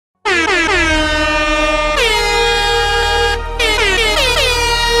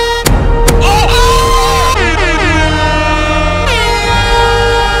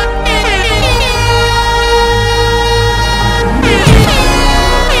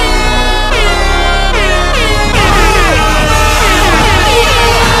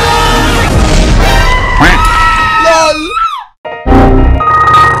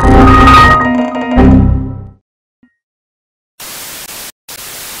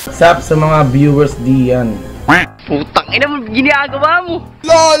Sup sa mga viewers diyan. Putang ina mo, ginagawa mo.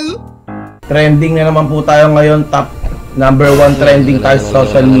 LOL! Trending na naman po tayo ngayon. Top number 1 trending tayo sa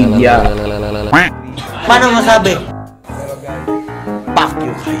social media. Paano masabi? Fuck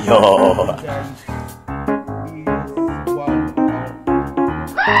you kayo.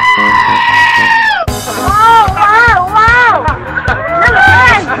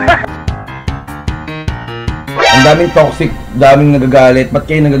 Ang daming toxic, daming nagagalit. Ba't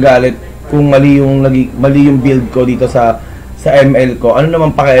kayo nagagalit kung mali yung build ko dito sa ML ko? Ano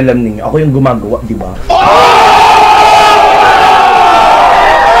naman pakialam ninyo? Ako yung gumagawa, di ba?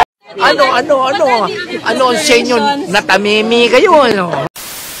 Ano ang sa inyo? Natamimi kayo, ano?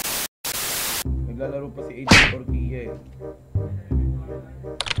 Naglalaro pa si Agent Torquilla eh.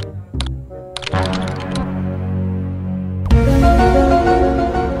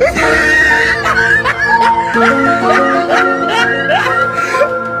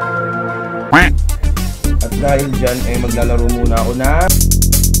 At dahil dyan ay maglalaro muna ako na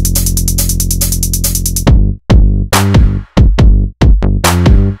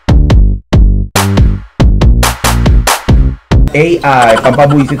AI,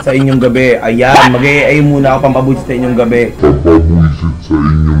 pampabuisit sa inyong gabi. Ayan, mag-AI muna ako pampabuisit sa inyong gabi. Papabuisit sa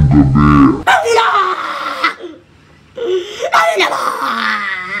inyong gabi.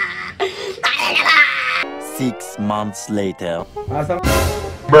 6 months later. Asang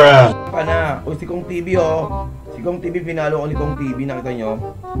Bruh. ka na. O si Kong TV oh. Si Kong TV, pinalo ko ni Kong TV. Nakita nyo?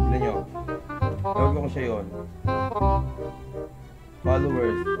 Tignan nyo. Tawag ko siya yun.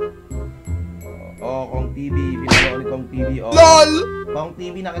 Followers. Oh, Kong TV. Pinalo ko ni Kong TV oh. LOL! Kong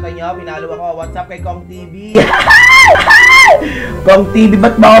TV, nakita nyo? Pinalo ako. What's up kay Kong TV? Kong TV,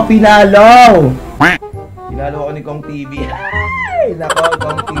 ba't ba ako pinalo? Pinalo ako ni Kong TV. Ay, nako,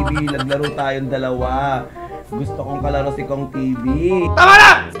 Kong TV. Naglaro tayong dalawa. Gusto kong kalaro si Kong TV. Tama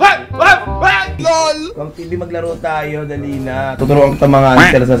na! LOL! Kong TV, maglaro tayo. Dali na. Tuturuan kita mga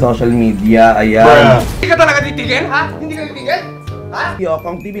answer sa social media. Ayan. Hindi ka talaga titigil, ha? Hindi ka titigil? Ha? Yo,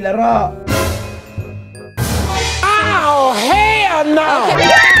 Kong TV, laro. Oh, hell no!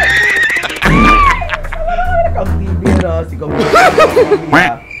 Kong TV, no? Si Kong TV.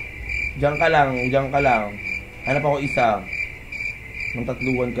 Diyan ka lang, diyan ka lang. Hanap ako isa. Ng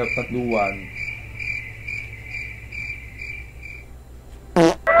tatluan.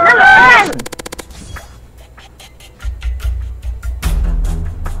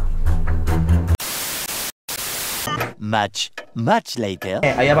 Much later.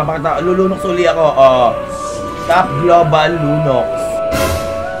 Ayan, papakita. Lunox uli ako. Top Global Lunox.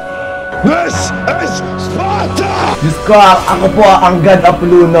 This is Sparta! Diyos ko, ako po ang God of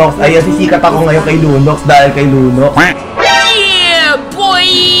Lunox. Ayan, sisikat ako ngayon kay Lunox dahil kay Lunox. Yeah, boy!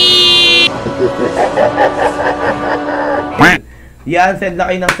 Yan, send na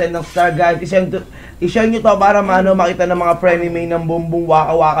kayo ng star guys. I-share nyo to para makita ng mga frenemy ng bumbong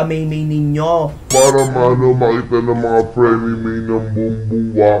waka-waka may-may ninyo. Para makita ng mga frenemy ng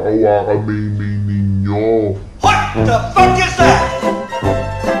bumbong waka-waka may-may ninyo. What the fuck is that?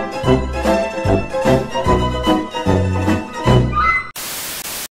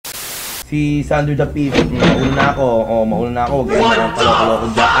 Si Xander the Pip, mauna na ako. Mauna na ako. Huwag kayo naman kaloko-loko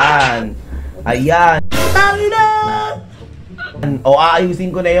dyan. Ayan. Tangina! Aayusin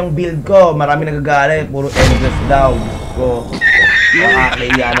ko na yung build ko. Marami nagagalit. Puro endless daw. Ko.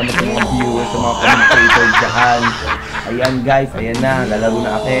 Nakakaiya naman sa mga viewers, sa mga commentators dyan. Ayan guys, ayan na. Lalaro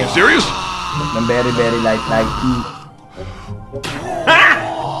na ako. Serious? Ng very light tea.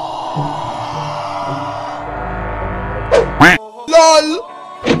 LOL!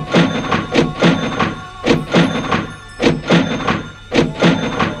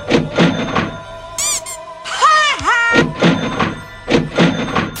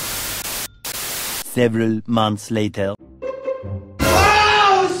 Several months later.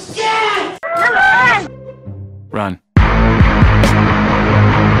 Oh, shit! Run.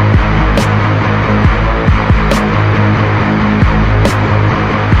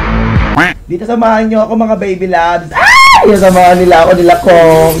 Dito samahan nyo ako mga baby labs. Ay! Samahan nila ako, nila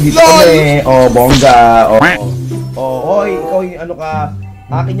Kong. Dito kami. Bongga. Hoy, ikaw yung ano ka.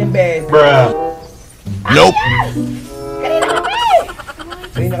 Akin yung best. Bruh. Nope.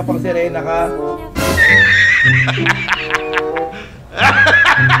 Serena ka pang Serena ka.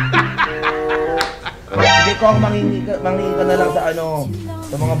 Hindi ko, mangingi ka na lang sa ano,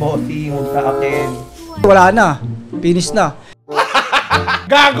 sa mga bossing, huwag sa akin. Wala na. Finish na.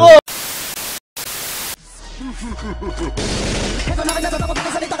 Gago! Ito na kinatatakot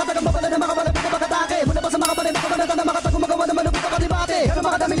na salita katagang mapala na mga malapit na makatake. Muna pa sa mga panay na kabanatan na makatag gumagawa naman ng pagkakadibate. Kaya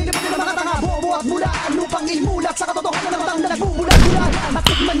mga dami lilipot na mga tanga. Buo-buo at mula ang lupang imulat sa katotohanan ng matang na nagbubulat.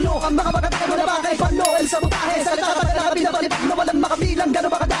 Matikman nyo ang mga pagkatay mo na bakay Panoel sa butahe, salita ka talaga pinapalipag na walang makabilang,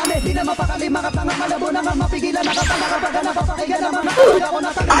 gano'n ba kadami? Di na mapakali, mga tangat malabo na nga mapigilan. Nakatanga ka baga napapakinggan ng mga tawag ako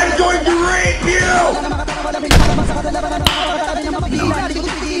natanggal. I'm going to rape you! Wala na mga tanga, wala pinakalamang sa kadalaman na nakapagkatay niya mapigilan. Di ko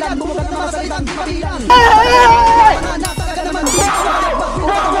pigilan, bumugat ng mga salitang di mabilan. Mga talaga naman di ako makalipag.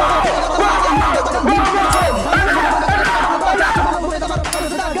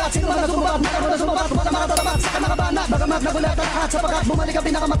 Bagamat nagulat ang lahat sapagat bumalik ang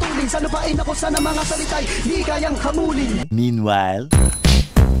pinakamatuling. Sa lupain ako sa mga salitay di kayang hamulin. Meanwhile...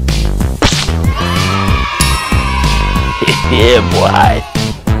 Yeah, boy!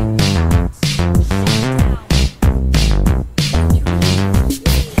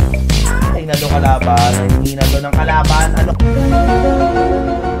 Ay, nalo kalaban. Ay, nalo ng kalaban. Ano?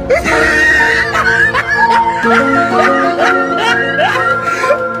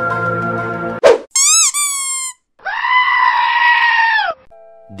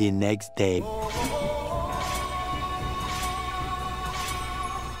 The next day.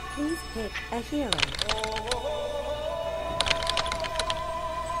 Please pick a hero.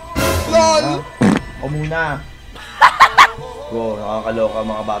 LOL! O muna. Go, nakakaloka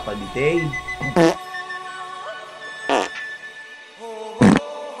mga bata bitay.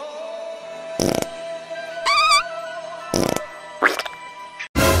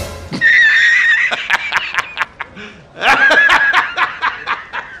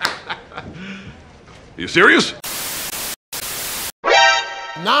 You serious?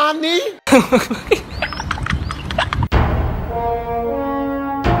 Nani?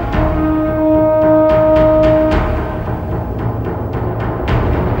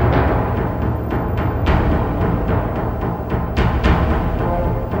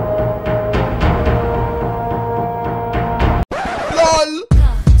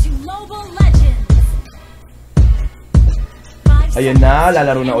 Ayun na,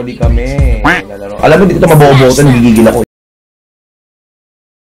 lalaro na uli kami. Lalaro. Alam mo, hindi ko ito mabobotan, nagigigil ako.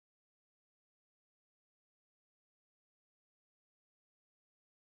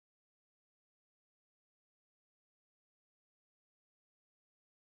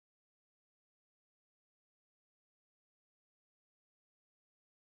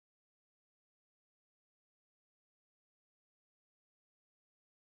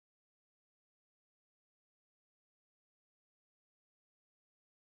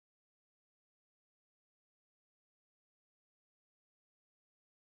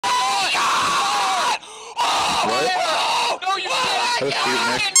 So cute,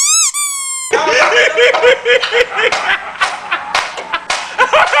 Nick.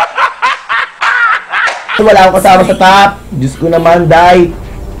 Wala akong kasama sa top. Diyos ko naman, Day.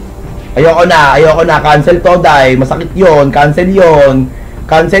 Ayoko na. Cancel to, Day. Masakit yon. Cancel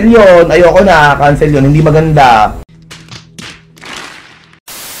yon. Ayoko na. Cancel yon. Hindi maganda.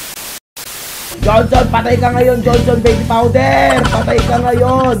 Johnson, patay ka ngayon. Johnson, baby powder. Patay ka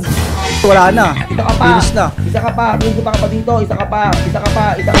ngayon. Wala na. Isa ka pa. Finish na. Isa ka pa. Pupunta ka pa dito. Isa ka pa.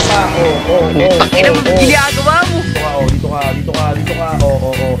 Ina mo, ginagawa mo. Dito ka. Dito ka.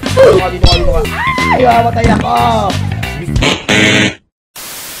 Ay, mamatay ako.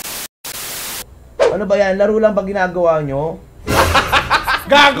 Ano ba yan? Laro lang ba ginagawa nyo?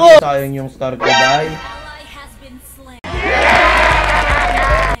 Gago! Sayang yung star ko, Day.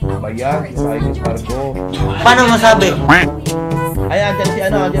 Ano ba yan? Sayang yung star ko. Paano masabi? Ay,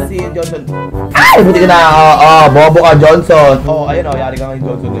 andyan si Johnson. Ay, buti ka na. Bobo ka, Johnson. Ayun yari ka ngayon,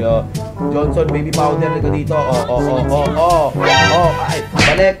 Johnson. Johnson, baby powder ka dito. Ay,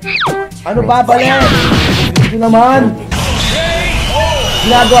 balik. Ano ba, balik? Dito naman.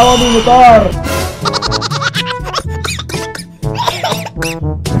 Ginagawa mo yung motor.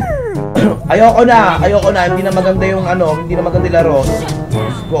 Ayoko na. Hindi na maganda yung hindi na maganda yung laro.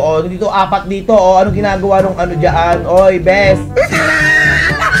 Dito, apat dito. Ano ginagawa nung dyan? Oy, best.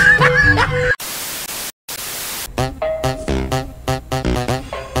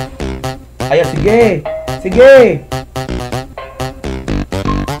 Ayan, sige.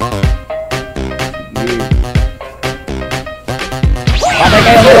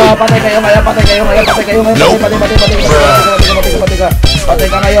 Patay kayo ngayon. Patay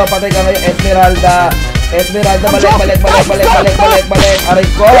ka ngayon. Esmeralda, balik. Aray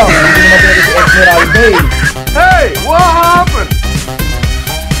ko. Hindi naman pinag si Esmeralda eh. Hey, what happened?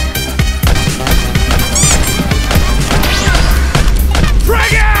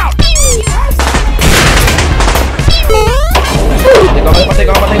 Drag out! Patay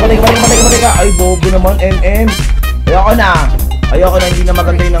ka. Ay, bobo naman, MM. Ayoko na, hindi na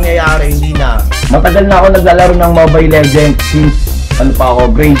maganda yung nangyayari, hindi na. Matagal na ako naglalaro ng Mobile Legends since,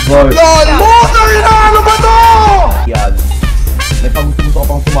 grade 4. LOL! Ano ba to? Yan. May pag-gusto ka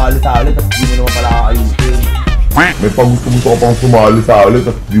pang sumali sa alit at di mo naman pala aayusin. May pag-gusto ka pang sumali sa alit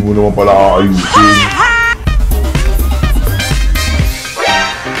at di mo naman pala aayusin.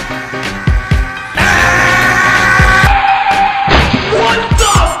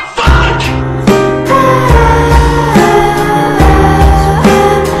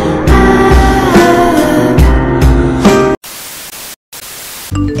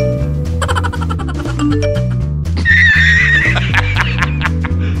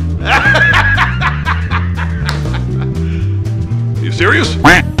 You serious?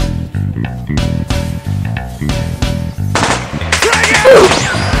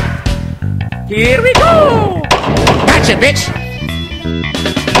 Here we go! Gotcha, bitch!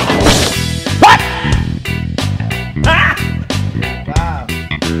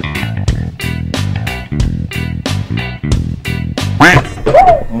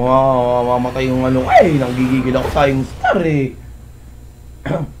 Mamatay yung ano ay, nanggigigil ako sa yung star eh.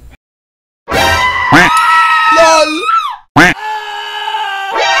 LOL!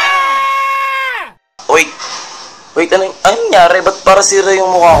 Wait, anong nangyari? Ba't para sira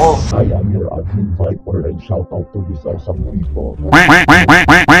yung mukha ko? I am your ugly viper and shout out to these awesome people.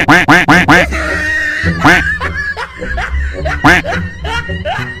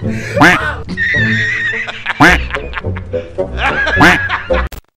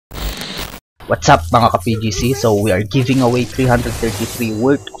 What's up mga ka-PGC? So we are giving away 333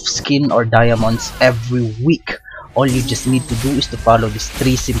 worth of skin or diamonds every week. All you just need to do is to follow these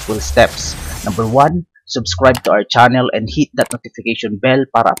 3 simple steps. Number 1, subscribe to our channel and hit that notification bell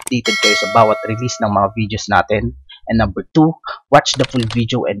para updated kayo sa bawat release ng mga videos natin. And number 2, watch the full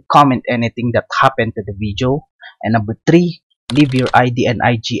video and comment anything that happened to the video. And number 3, leave your ID and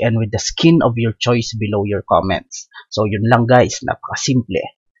IGN with the skin of your choice below your comments. So yun lang guys, napakasimple.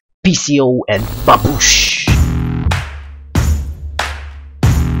 PCO and babush!